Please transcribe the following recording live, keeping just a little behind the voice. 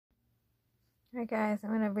Alright guys,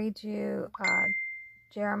 I'm going to read you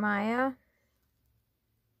Jeremiah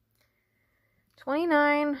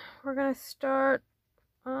 29. We're going to start,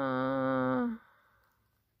 I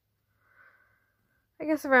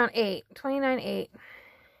guess around 8. 29:8.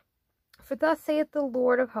 For thus saith the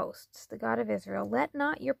Lord of hosts, the God of Israel, let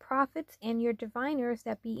not your prophets and your diviners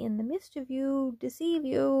that be in the midst of you deceive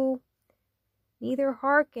you, neither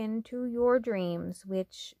hearken to your dreams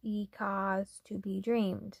which ye cause to be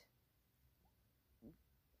dreamed.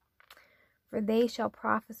 For they shall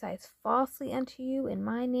prophesy falsely unto you in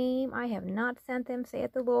my name. I have not sent them,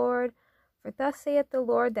 saith the Lord. For thus saith the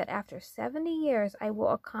Lord, that after 70 years I will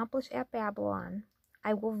accomplish at Babylon.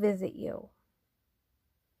 I will visit you,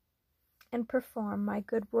 and perform my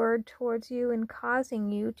good word towards you, in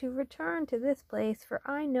causing you to return to this place. For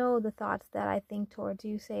I know the thoughts that I think towards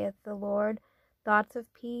you, saith the Lord, thoughts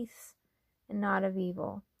of peace and not of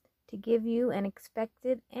evil, to give you an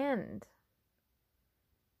expected end.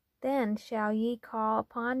 Then shall ye call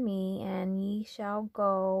upon me, and ye shall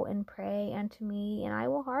go and pray unto me, and I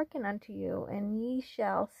will hearken unto you. And ye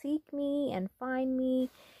shall seek me and find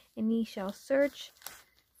me, and ye shall search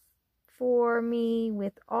for me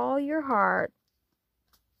with all your heart,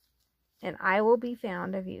 and I will be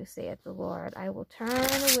found of you, saith the Lord. I will turn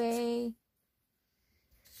away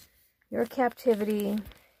your captivity,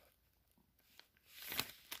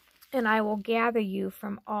 and I will gather you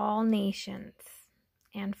from all nations,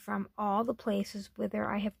 and from all the places whither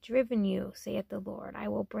I have driven you, saith the Lord. I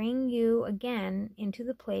will bring you again into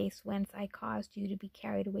the place whence I caused you to be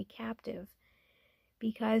carried away captive,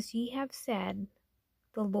 because ye have said,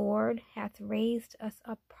 the Lord hath raised us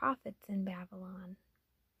up prophets in Babylon,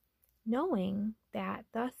 knowing that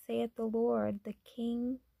thus saith the Lord, the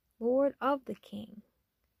King, Lord of the King,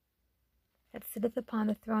 that sitteth upon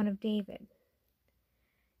the throne of David,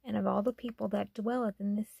 and of all the people that dwelleth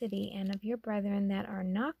in this city, and of your brethren that are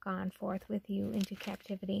not gone forth with you into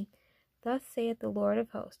captivity. Thus saith the Lord of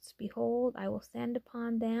hosts, behold, I will send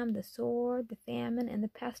upon them the sword, the famine, and the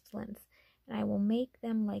pestilence, and I will make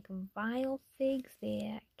them like vile figs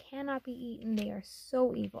that cannot be eaten. They are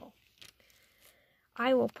so evil.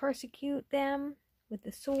 I will persecute them with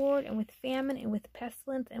the sword, and with famine, and with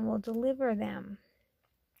pestilence, and will deliver them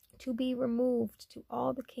to be removed to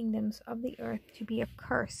all the kingdoms of the earth, to be a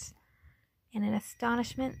curse, and an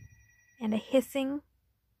astonishment, and a hissing,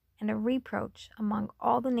 and a reproach among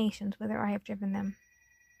all the nations whither I have driven them.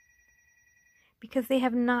 Because they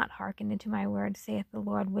have not hearkened unto my word, saith the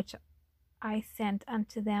Lord, which I sent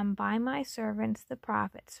unto them by my servants the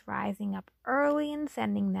prophets, rising up early and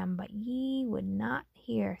sending them, but ye would not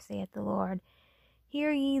hear, saith the Lord.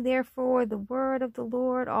 Hear ye therefore the word of the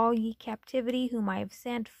Lord, all ye captivity, whom I have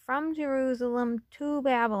sent from Jerusalem to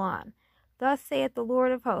Babylon. Thus saith the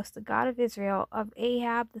Lord of hosts, the God of Israel, of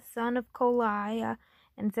Ahab the son of Koliah,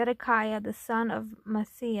 and Zedekiah the son of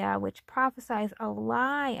Maaseiah, which prophesies a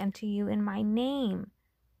lie unto you in my name.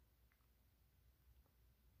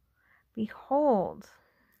 Behold,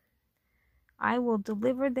 I will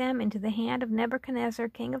deliver them into the hand of Nebuchadnezzar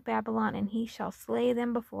king of Babylon, and he shall slay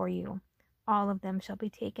them before you. All of them shall be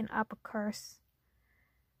taken up a curse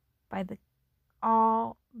by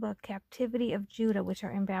all the captivity of Judah which are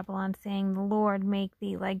in Babylon, saying, the Lord make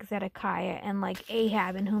thee like Zedekiah, and like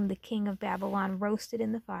Ahab, in whom the king of Babylon roasted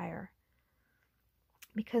in the fire.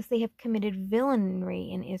 Because they have committed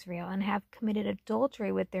villainy in Israel, and have committed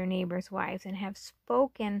adultery with their neighbors' wives, and have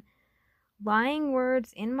spoken lying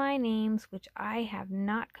words in my names, which I have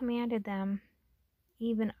not commanded them.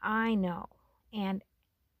 Even I know, and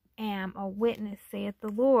am a witness, saith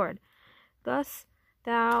the Lord. Thus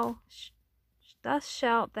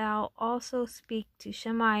shalt thou also speak to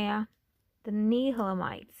Shemaiah the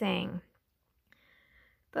Nehelamite, saying,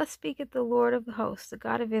 thus speaketh the Lord of the hosts, the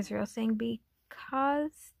God of Israel, saying,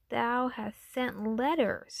 because thou hast sent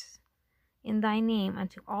letters in thy name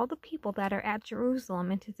unto all the people that are at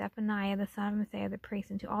Jerusalem, and to Zephaniah the son of Maaseiah the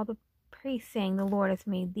priest, and to all the priests, saying, the Lord has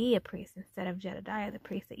made thee a priest instead of Jedediah the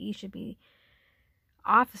priest, that ye should be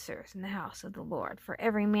officers in the house of the Lord. For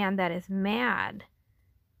every man that is mad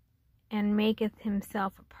and maketh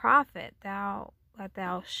himself a prophet, that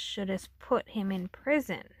thou shouldest put him in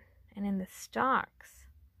prison and in the stocks.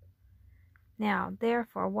 Now,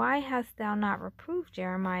 therefore, why hast thou not reproved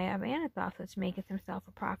Jeremiah of Anathoth, which maketh himself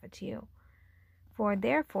a prophet to you? For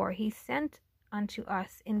therefore he sent unto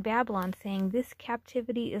us in Babylon, saying, this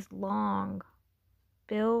captivity is long.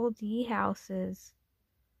 Build ye houses,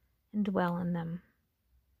 and dwell in them.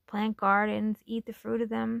 Plant gardens, eat the fruit of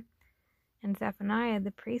them. And Zephaniah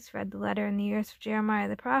the priest read the letter in the ears of Jeremiah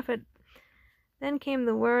the prophet. Then came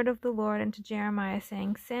the word of the Lord unto Jeremiah,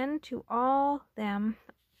 saying, send to all them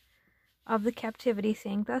of the captivity,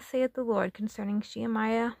 saying, Thus saith the Lord concerning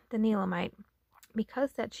Shemaiah the Neelamite,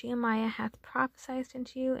 because that Shemaiah hath prophesied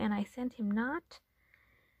unto you, and I sent him not,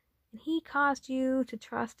 and he caused you to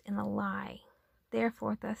trust in a lie.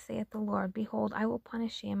 Therefore thus saith the Lord, Behold, I will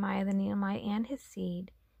punish Shemaiah the Neelamite and his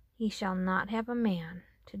seed. He shall not have a man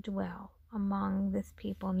to dwell among this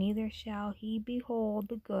people, neither shall he behold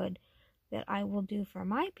the good that I will do for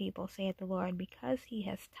my people, saith the Lord, because he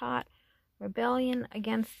has taught rebellion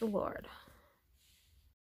against the Lord.